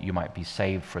world that you might be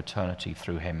saved for eternity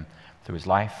through him, through his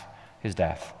life, his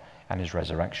death, and his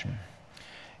resurrection.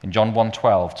 In John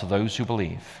 1:12, to those who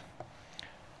believe,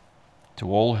 to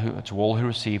all who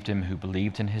received him, who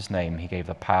believed in his name, he gave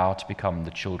the power to become the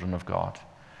children of God.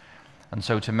 And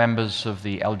so to members of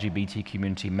the LGBT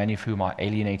community, many of whom are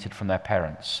alienated from their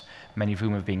parents, many of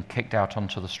whom have been kicked out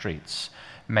onto the streets,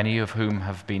 many of whom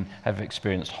have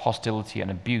experienced hostility and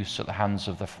abuse at the hands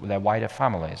of their wider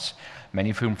families,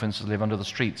 many of whom, for instance, live under the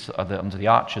streets, under the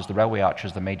arches, the railway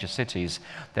arches, the major cities,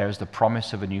 there is the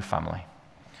promise of a new family,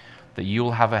 that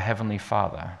you'll have a heavenly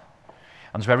Father.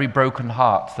 And so every broken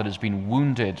heart that has been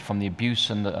wounded from the abuse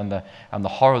and the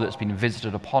horror that's been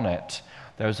visited upon it,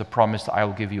 there is a promise that I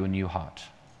will give you a new heart.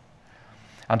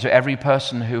 And to every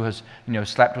person who has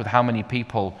slept with how many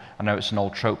people, I know it's an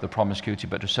old trope, the promiscuity,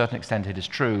 but to a certain extent it is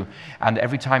true, and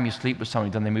every time you sleep with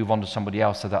somebody, then they move on to somebody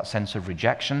else, so that sense of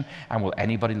rejection, and will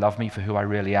anybody love me for who I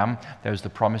really am? There is the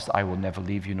promise that I will never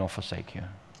leave you nor forsake you.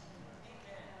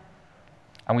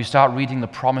 And we start reading the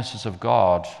promises of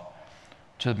God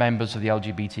to the members of the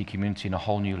LGBT community in a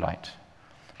whole new light,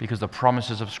 because the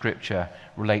promises of Scripture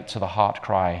relate to the heart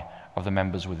cry of the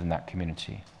members within that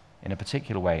community in a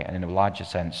particular way, and in a larger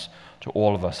sense to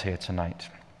all of us here tonight.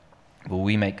 Will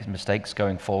we make mistakes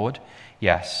going forward?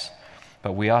 Yes,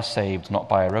 but we are saved not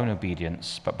by our own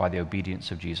obedience, but by the obedience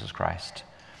of Jesus Christ.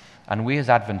 And we as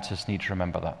Adventists need to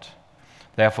remember that.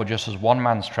 Therefore, just as one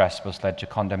man's trespass led to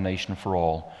condemnation for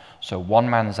all, so one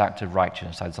man's act of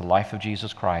righteousness, that is the life of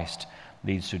Jesus Christ,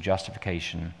 leads to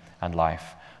justification and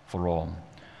life for all.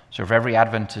 So for every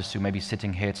Adventist who may be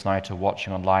sitting here tonight or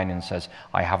watching online and says,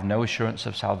 I have no assurance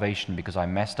of salvation because I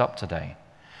messed up today,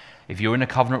 if you're in a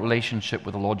covenant relationship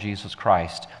with the Lord Jesus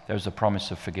Christ, there's a promise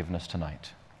of forgiveness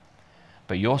tonight.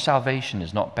 But your salvation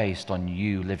is not based on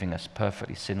you living a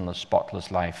perfectly sinless,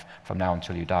 spotless life from now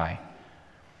until you die.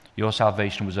 Your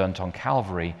salvation was earned on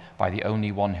Calvary by the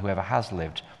only one who ever has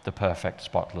lived the perfect,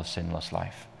 spotless, sinless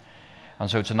life. And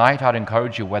so tonight I'd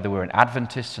encourage you, whether we're an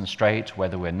Adventist and straight,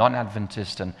 whether we're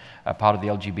non-Adventist and a part of the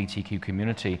LGBTQ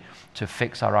community, to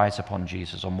fix our eyes upon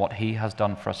Jesus, on what he has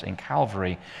done for us in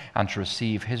Calvary, and to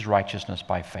receive his righteousness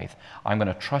by faith. I'm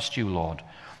going to trust you, Lord,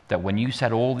 that when you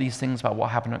said all these things about what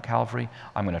happened at Calvary,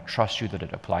 I'm going to trust you that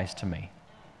it applies to me.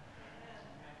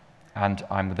 And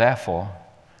I'm therefore,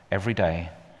 every day,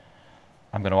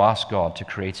 I'm going to ask God to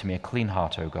create in me a clean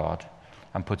heart, O God,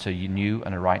 and put a new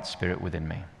and a right spirit within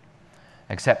me.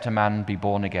 Except a man be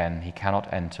born again, he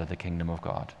cannot enter the kingdom of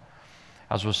God.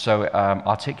 As was so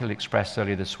articulately expressed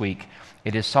earlier this week,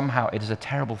 it is a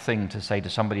terrible thing to say to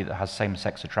somebody that has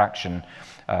same-sex attraction,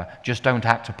 just don't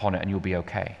act upon it and you'll be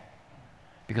okay.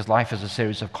 Because life is a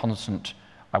series of constant,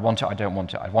 I want it, I don't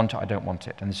want it, I want it, I don't want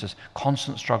it. And there's this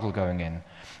constant struggle going in.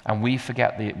 And we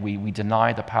forget, we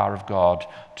deny the power of God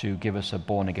to give us a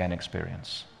born-again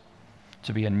experience,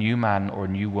 to be a new man or a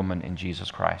new woman in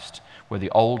Jesus Christ, where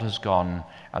the old has gone,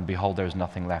 and behold, there is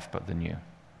nothing left but the new.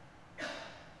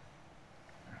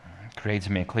 Create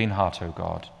in me a clean heart, O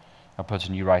God, and put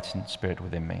a new right spirit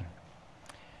within me.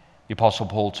 The Apostle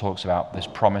Paul talks about this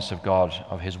promise of God,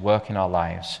 of his work in our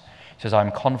lives. He says, I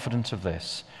am confident of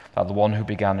this, that the one who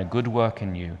began a good work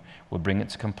in you will bring it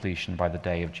to completion by the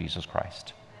day of Jesus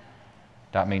Christ.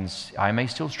 That means I may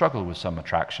still struggle with some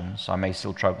attractions, I may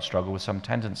still struggle with some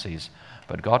tendencies,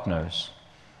 but God knows.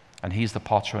 And he's the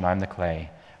potter and I'm the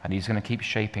clay, and he's going to keep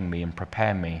shaping me and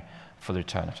prepare me for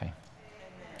eternity.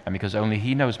 And because only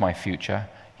he knows my future,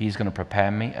 he's going to prepare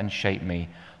me and shape me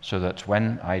so that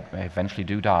when I eventually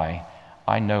do die,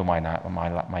 I know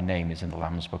my name is in the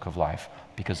Lamb's Book of Life,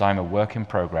 because I'm a work in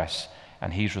progress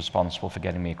and he's responsible for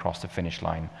getting me across the finish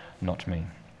line, not me.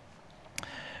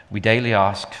 We daily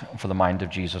ask for the mind of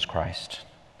Jesus Christ.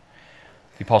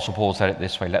 The Apostle Paul said it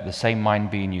this way, let the same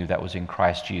mind be in you that was in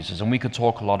Christ Jesus. And we could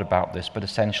talk a lot about this, but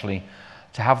essentially,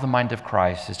 to have the mind of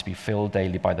Christ is to be filled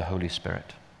daily by the Holy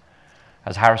Spirit.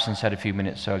 As Harrison said a few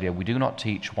minutes earlier, we do not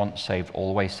teach once saved,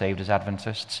 always saved as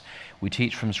Adventists. We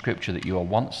teach from Scripture that you are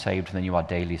once saved and then you are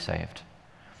daily saved.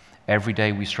 Every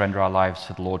day we surrender our lives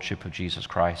to the Lordship of Jesus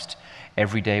Christ.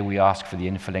 Every day we ask for the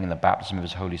infilling and the baptism of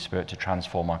His Holy Spirit to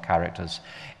transform our characters.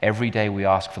 Every day we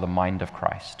ask for the mind of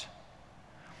Christ.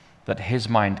 That His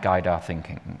mind guide our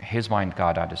thinking, His mind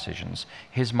guide our decisions,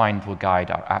 His mind will guide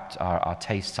our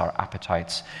tastes, our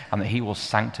appetites, and that He will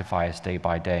sanctify us day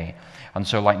by day. And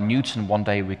so like Newton, one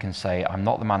day we can say, I'm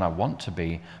not the man I want to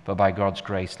be, but by God's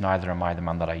grace, neither am I the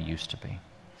man that I used to be.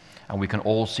 And we can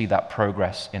all see that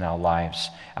progress in our lives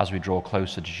as we draw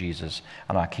closer to Jesus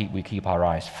and we keep our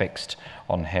eyes fixed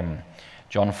on Him.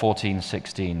 John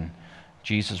 14:16,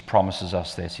 Jesus promises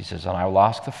us this. He says, and I will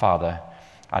ask the Father,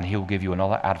 and He will give you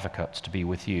another advocate to be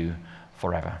with you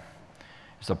forever.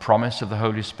 It's the promise of the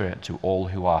Holy Spirit to all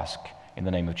who ask in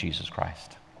the name of Jesus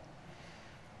Christ.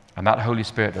 And that Holy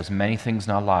Spirit does many things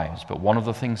in our lives, but one of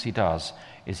the things He does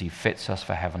is He fits us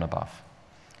for heaven above.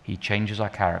 He changes our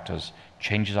characters,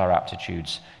 changes our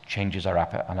aptitudes, changes our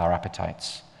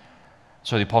appetites.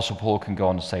 So the Apostle Paul can go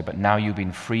on to say, but now you've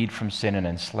been freed from sin and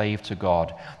enslaved to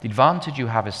God. The advantage you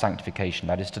have is sanctification.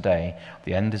 That is today.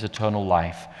 The end is eternal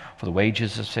life. For the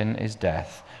wages of sin is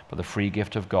death, but the free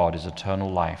gift of God is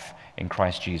eternal life in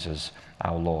Christ Jesus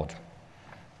our Lord.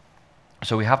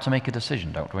 So we have to make a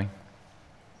decision, don't we?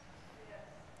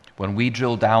 When we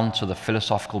drill down to the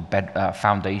philosophical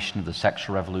foundation of the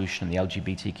sexual revolution and the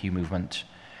LGBTQ movement,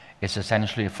 it's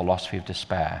essentially a philosophy of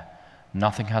despair.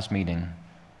 Nothing has meaning.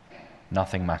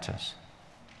 Nothing matters.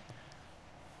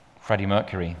 Freddie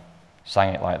Mercury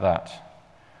sang it like that.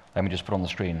 Let me just put on the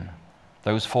screen.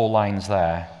 Those 4 lines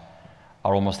there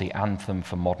are almost the anthem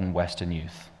for modern Western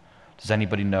youth. Does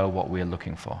anybody know what we're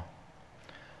looking for?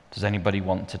 Does anybody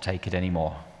want to take it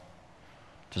anymore?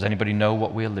 Does anybody know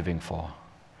what we're living for?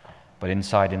 But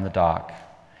inside in the dark,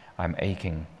 I'm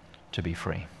aching to be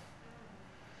free.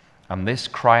 And this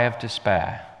cry of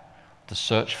despair, the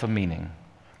search for meaning,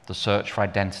 the search for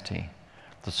identity,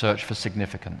 the search for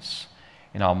significance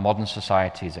in our modern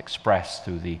society is expressed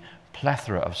through the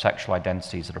plethora of sexual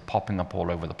identities that are popping up all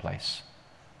over the place.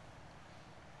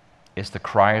 It's the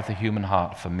cry of the human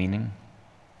heart for meaning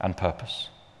and purpose,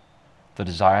 the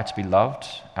desire to be loved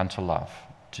and to love,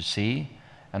 to see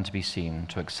and to be seen,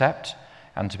 to accept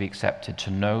and to be accepted,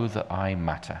 to know that I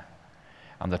matter.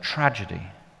 And the tragedy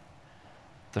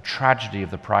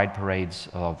of the pride parades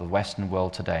of the Western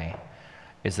world today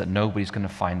is that nobody's going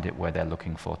to find it where they're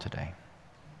looking for today.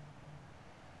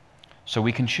 So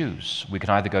we can choose. We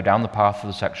can either go down the path of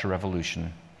the sexual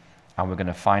revolution, and we're going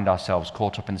to find ourselves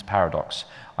caught up in this paradox.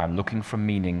 I'm looking for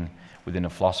meaning within a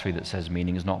philosophy that says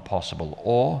meaning is not possible.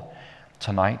 Or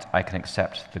tonight I can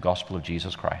accept the gospel of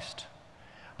Jesus Christ,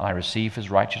 and I receive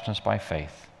His righteousness by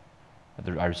faith.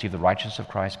 I receive the righteousness of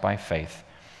Christ by faith,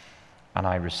 and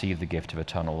I receive the gift of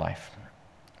eternal life.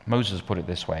 Moses put it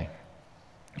this way.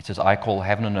 He says, I call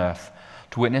heaven and earth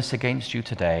to witness against you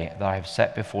today that I have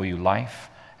set before you life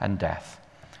and death,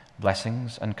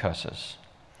 blessings and curses.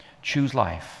 Choose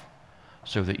life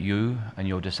so that you and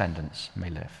your descendants may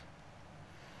live.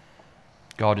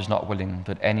 God is not willing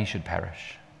that any should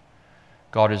perish.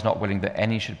 God is not willing that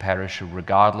any should perish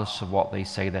regardless of what they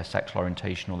say their sexual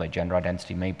orientation or their gender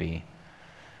identity may be.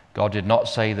 God did not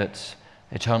say that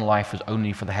eternal life was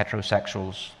only for the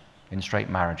heterosexuals in straight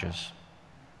marriages.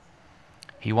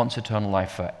 He wants eternal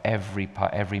life for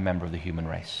every member of the human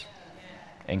race,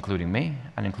 including me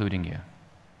and including you.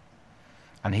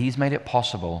 And He's made it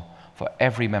possible for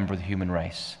every member of the human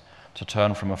race to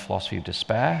turn from a philosophy of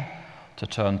despair to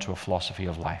turn to a philosophy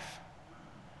of life.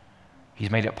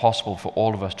 He's made it possible for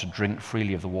all of us to drink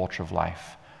freely of the water of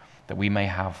life, that we may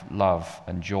have love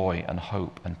and joy and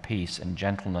hope and peace and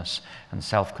gentleness and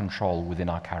self-control within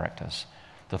our characters.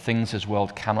 The things this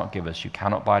world cannot give us. You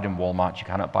cannot buy it in Walmart. You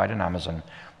cannot buy it in Amazon.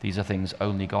 These are things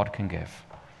only God can give.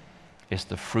 It's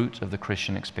the fruit of the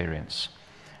Christian experience.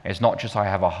 It's not just I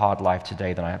have a hard life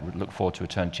today, then I look forward to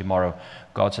eternity tomorrow.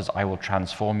 God says, I will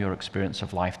transform your experience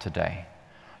of life today.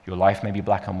 Your life may be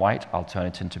black and white. I'll turn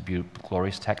it into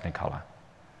glorious technicolor.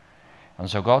 And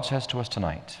so God says to us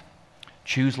tonight,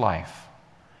 choose life,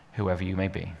 whoever you may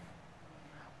be,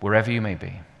 wherever you may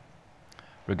be,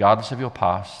 regardless of your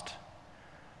past,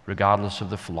 regardless of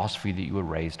the philosophy that you were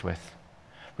raised with,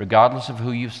 regardless of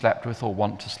who you've slept with or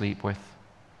want to sleep with.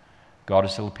 God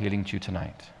is still appealing to you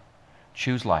tonight.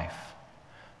 Choose life,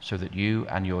 so that you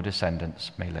and your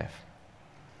descendants may live.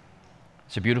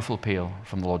 It's a beautiful appeal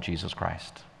from the Lord Jesus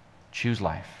Christ. Choose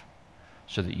life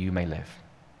so that you may live.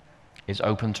 It's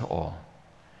open to all.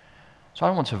 So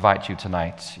I want to invite you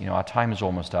tonight. Our time is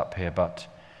almost up here, but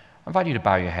I invite you to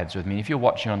bow your heads with me. If you're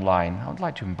watching online, I would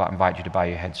like to invite you to bow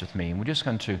your heads with me. And we're just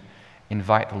going to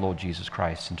invite the Lord Jesus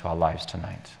Christ into our lives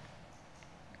tonight.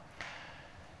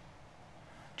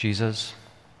 Jesus,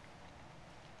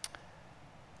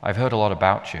 I've heard a lot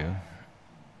about you.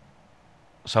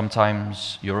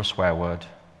 Sometimes you're a swear word.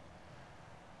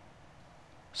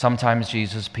 Sometimes,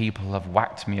 Jesus, people have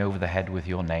whacked me over the head with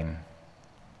your name.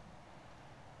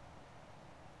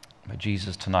 But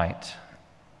Jesus, tonight,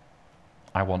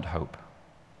 I want hope.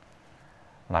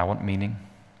 And I want meaning.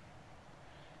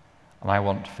 And I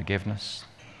want forgiveness.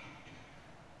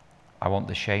 I want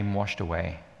the shame washed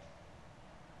away.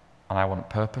 And I want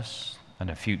purpose and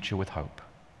a future with hope.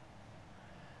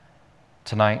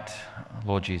 Tonight,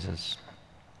 Lord Jesus,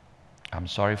 I'm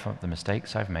sorry for the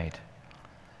mistakes I've made.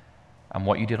 And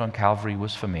what you did on Calvary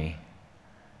was for me.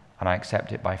 And I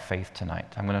accept it by faith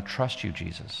tonight. I'm going to trust you,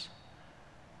 Jesus,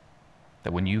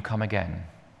 that when you come again,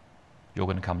 you're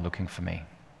going to come looking for me.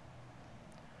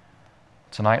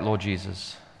 Tonight, Lord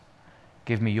Jesus,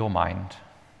 give me your mind.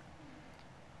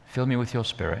 Fill me with your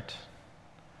Spirit.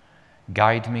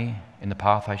 Guide me in the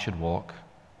path I should walk.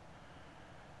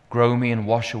 Grow me and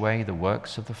wash away the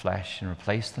works of the flesh and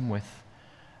replace them with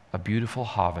a beautiful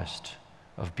harvest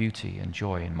of beauty and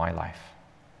joy in my life.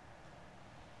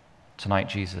 Tonight,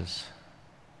 Jesus,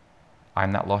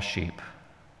 I'm that lost sheep,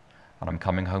 and I'm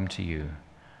coming home to you,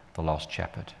 the lost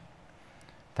shepherd.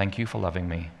 Thank you for loving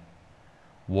me.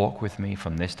 Walk with me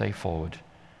from this day forward,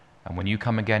 and when you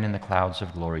come again in the clouds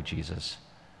of glory, Jesus,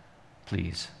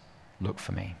 please look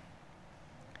for me.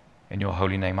 In your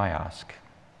holy name I ask.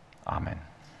 Amen.